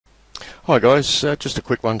Hi guys, just a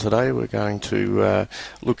quick one today. We're going to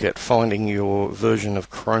look at finding your version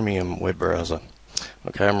of Chromium web browser.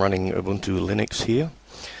 Okay, I'm running Ubuntu Linux here.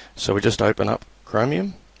 So we just open up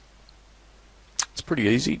Chromium. It's pretty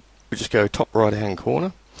easy. We just go top right hand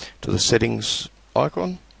corner to the settings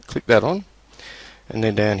icon, click that on, and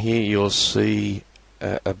then down here you'll see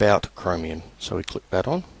about Chromium. So we click that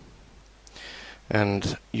on,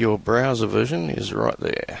 and your browser version is right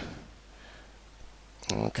there.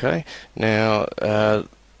 Okay, now the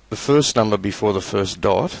first number before the first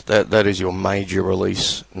dot, that is your major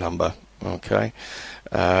release number. Okay,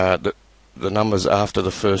 the numbers after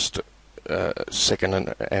the first,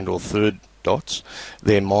 second and or third dots,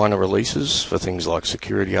 they're minor releases for things like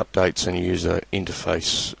security updates and user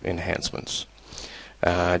interface enhancements.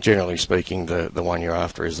 Generally speaking, the one you're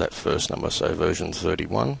after is that first number, so version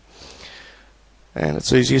 31. And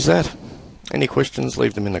it's easy as that. Any questions,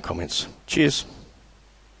 leave them in the comments. Cheers.